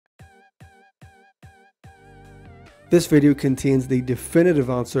This video contains the definitive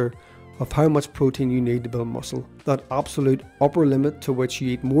answer of how much protein you need to build muscle, that absolute upper limit to which you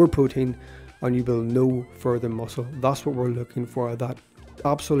eat more protein and you build no further muscle. That's what we're looking for, that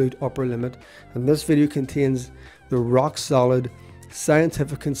absolute upper limit. And this video contains the rock solid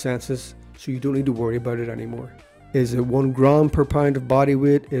scientific consensus, so you don't need to worry about it anymore. Is it 1 gram per pound of body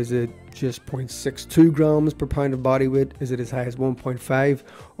weight? Is it just 0.62 grams per pound of body weight? Is it as high as 1.5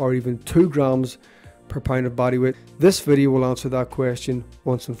 or even 2 grams per pound of body weight? This video will answer that question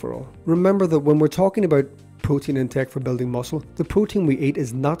once and for all. Remember that when we're talking about protein intake for building muscle, the protein we eat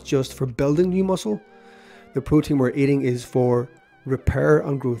is not just for building new muscle. The protein we're eating is for repair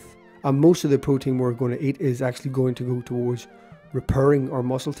and growth. And most of the protein we're going to eat is actually going to go towards repairing our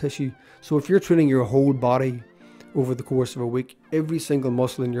muscle tissue. So if you're training your whole body over the course of a week, every single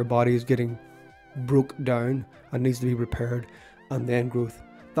muscle in your body is getting broke down and needs to be repaired, and then growth.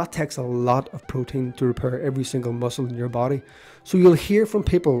 That takes a lot of protein to repair every single muscle in your body. So you'll hear from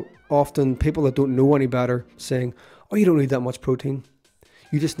people, often people that don't know any better, saying, oh, you don't need that much protein.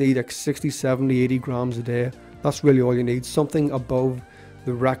 You just need like 60, 70, 80 grams a day. That's really all you need, something above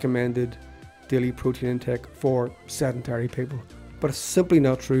the recommended daily protein intake for sedentary people. But it's simply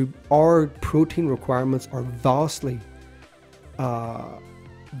not true. Our protein requirements are vastly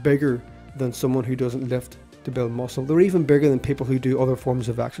bigger than someone who doesn't lift to build muscle. They're even bigger than people who do other forms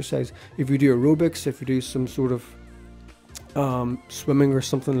of exercise. If you do aerobics, if you do some sort of swimming or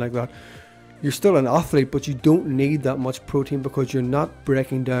something like that, you're still an athlete, but you don't need that much protein because you're not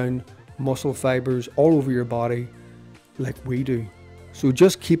breaking down muscle fibers all over your body like we do. So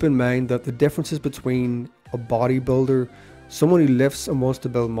just keep in mind that the differences between a bodybuilder, someone who lifts and wants to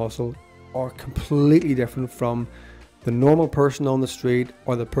build muscle, are completely different from the normal person on the street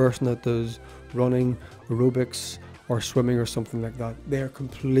or the person that does running, aerobics or swimming or something like that. They are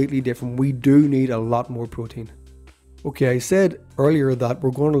completely different. We do need a lot more protein. Okay, I said earlier that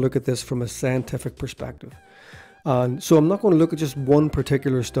we're going to look at this from a scientific perspective. And so I'm not going to look at just one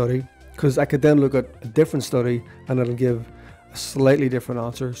particular study, because I could then look at a different study and it'll give a slightly different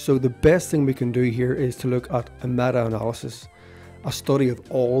answer. So the best thing we can do here is to look at a meta-analysis, a study of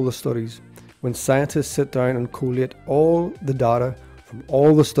all the studies. When scientists sit down and collate all the data from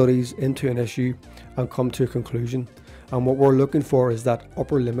all the studies into an issue and come to a conclusion. And what we're looking for is that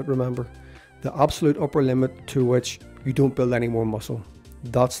upper limit, remember, the absolute upper limit to which you don't build any more muscle.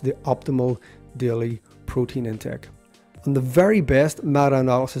 That's the optimal daily protein intake. And the very best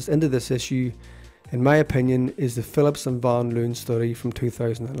meta-analysis into this issue, in my opinion, is the Phillips Van Loon study from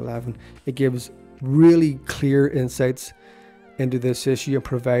 2011. It gives really clear insights into this issue and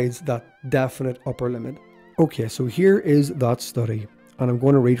provides that definite upper limit. Okay, so here is that study, and I'm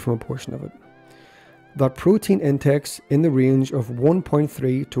going to read from a portion of it. That protein intakes in the range of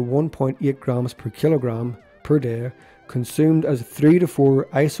 1.3 to 1.8 grams per kilogram per day, consumed as 3 to 4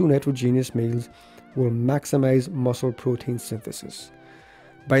 isonitrogenous meals, will maximize muscle protein synthesis.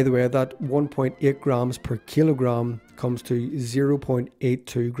 By the way, that 1.8 grams per kilogram comes to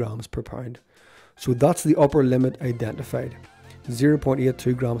 0.82 grams per pound. So that's the upper limit identified,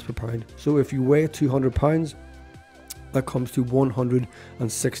 0.82 grams per pound. So if you weigh 200 pounds, that comes to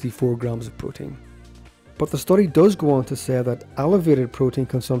 164 grams of protein. But the study does go on to say that elevated protein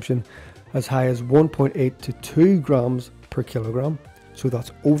consumption as high as 1.8 to 2 grams per kilogram, so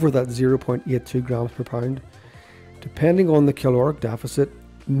that's over that 0.82 grams per pound, depending on the caloric deficit,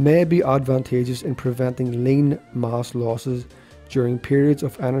 may be advantageous in preventing lean mass losses during periods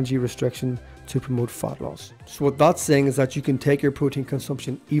of energy restriction to promote fat loss. So what that's saying is that you can take your protein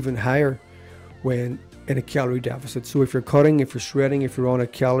consumption even higher when in a calorie deficit. So if you're cutting, if you're shredding, if you're on a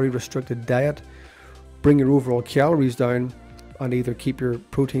calorie restricted diet, bring your overall calories down and either keep your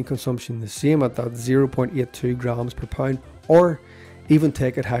protein consumption the same at that 0.82 grams per pound, or even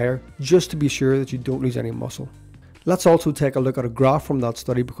take it higher, just to be sure that you don't lose any muscle. Let's also take a look at a graph from that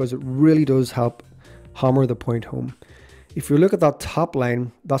study, because it really does help hammer the point home. If you look at that top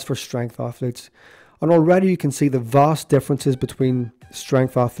line, that's for strength athletes, and already you can see the vast differences between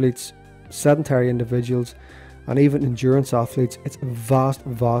strength athletes, sedentary individuals, and even endurance athletes. It's a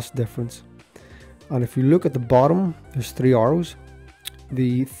vast difference. And if you look at the bottom, there's 3 arrows.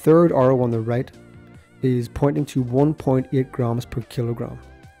 The third arrow on the right is pointing to 1.8 grams per kilogram.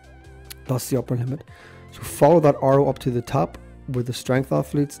 That's the upper limit. So follow that arrow up to the top where the strength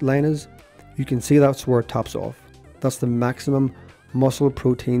athletes line is. You can see that's where it tops off. That's the maximum muscle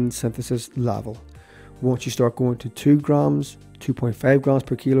protein synthesis level. Once you start going to 2 grams, 2.5 grams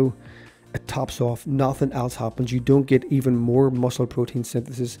per kilo, it tops off. Nothing else happens. You don't get even more muscle protein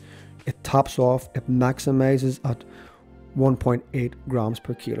synthesis. It tops off. It maximizes at 1.8 grams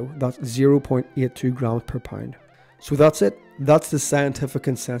per kilo. That's 0.82 grams per pound. So that's it. That's the scientific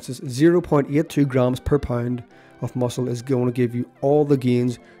consensus. 0.82 grams per pound of muscle is going to give you all the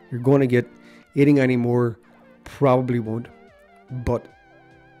gains you're going to get. Eating any more probably won't. But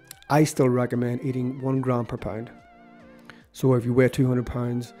I still recommend eating 1 gram per pound. So if you weigh 200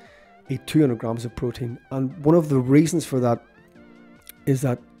 pounds, eat 200 grams of protein. And one of the reasons for that is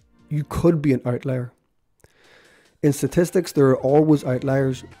that you could be an outlier. In statistics, there are always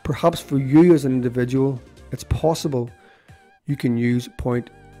outliers. Perhaps for you as an individual, it's possible you can use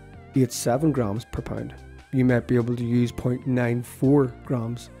 0.87 grams per pound. You might be able to use 0.94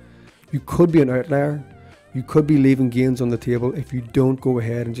 grams. You could be an outlier. You could be leaving gains on the table if you don't go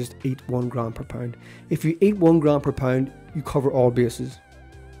ahead and just eat 1 gram per pound. If you eat 1 gram per pound, you cover all bases.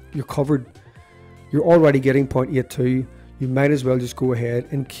 You're covered. You're already getting 0.82. You might as well just go ahead,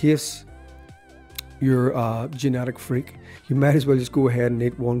 in case you're a genetic freak, you might as well just go ahead and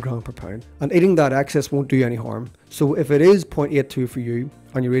eat 1 gram per pound. And eating that excess won't do any harm. So if it is 0.82 for you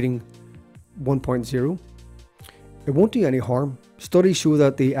and you're eating 1.0, it won't do any harm. Studies show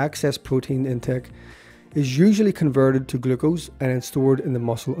that the excess protein intake is usually converted to glucose and then stored in the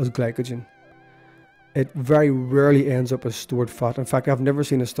muscle as glycogen. It very rarely ends up as stored fat. In fact, I've never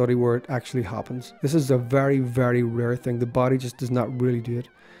seen a study where it actually happens. This is a very, very rare thing. The body just does not really do it.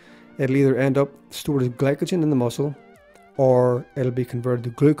 It'll either end up stored as glycogen in the muscle, or it'll be converted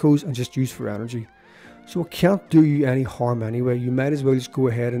to glucose and just used for energy. So it can't do you any harm anyway. You might as well just go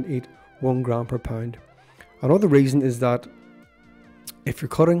ahead and eat 1 gram per pound. Another reason is that if you're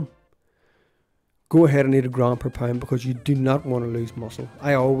cutting, go ahead and eat 1 gram per pound, because you do not want to lose muscle.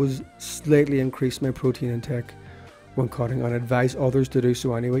 I always slightly increase my protein intake when cutting, and advise others to do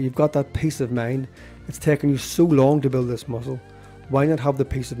so anyway. You've got that peace of mind. It's taken you so long to build this muscle. Why not have the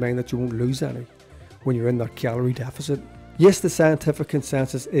peace of mind that you won't lose any when you're in that calorie deficit? Yes, the scientific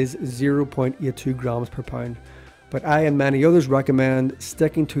consensus is 0.82 grams per pound, but I and many others recommend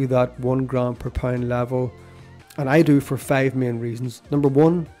sticking to that 1 gram per pound level, and I do for 5 main reasons. Number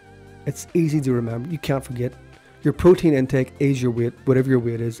 1, it's easy to remember. You can't forget. Your protein intake is your weight, whatever your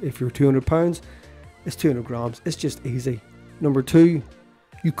weight is. If you're 200 pounds, it's 200 grams. It's just easy. Number 2,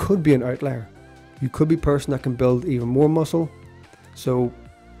 you could be an outlier. You could be a person that can build even more muscle, so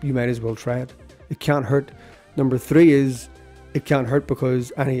you might as well try it. It can't hurt. Number 3 is it can't hurt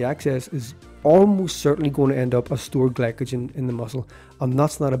because any excess is almost certainly going to end up as stored glycogen in the muscle, and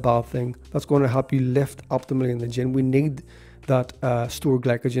that's not a bad thing. That's going to help you lift optimally in the gym. We need that stored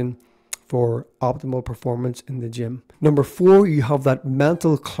glycogen for optimal performance in the gym. Number 4, you have that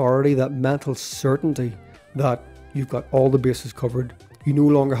mental clarity, that mental certainty that you've got all the bases covered. You no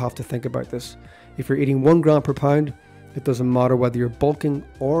longer have to think about this. If you're eating 1 gram per pound, it doesn't matter whether you're bulking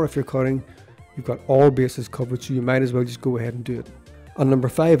or if you're cutting, you've got all bases covered, so you might as well just go ahead and do it. And number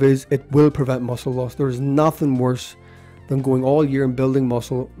 5 is it will prevent muscle loss. There is nothing worse than going all year and building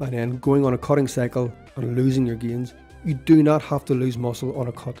muscle and then going on a cutting cycle and losing your gains. You do not have to lose muscle on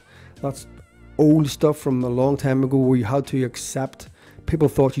a cut. That's old stuff from a long time ago where you had to accept, people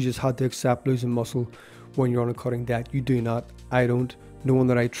thought you just had to accept losing muscle when you're on a cutting diet. You do not. I don't. No one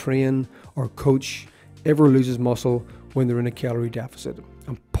that I train or coach ever loses muscle when they're in a calorie deficit.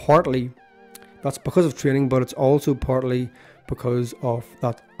 And partly that's because of training, but it's also partly because of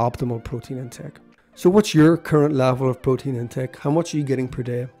that optimal protein intake. So what's your current level of protein intake? How much are you getting per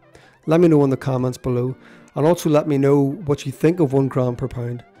day? Let me know in the comments below, and also let me know what you think of 1 gram per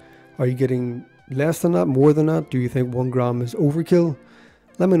pound. Are you getting less than that, more than that? Do you think 1 gram is overkill?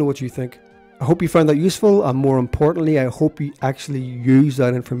 Let me know what you think. I hope you found that useful, and more importantly, I hope you actually use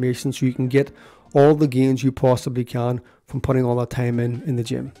that information so you can get all the gains you possibly can from putting all that time in the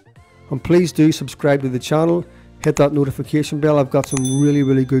gym. And please do subscribe to the channel, hit that notification bell. I've got some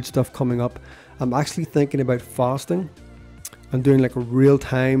really good stuff coming up. I'm actually thinking about fasting and doing like a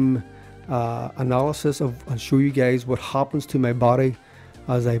real-time analysis of and show you guys what happens to my body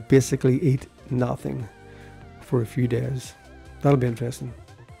as I basically eat nothing for a few days. That'll be interesting.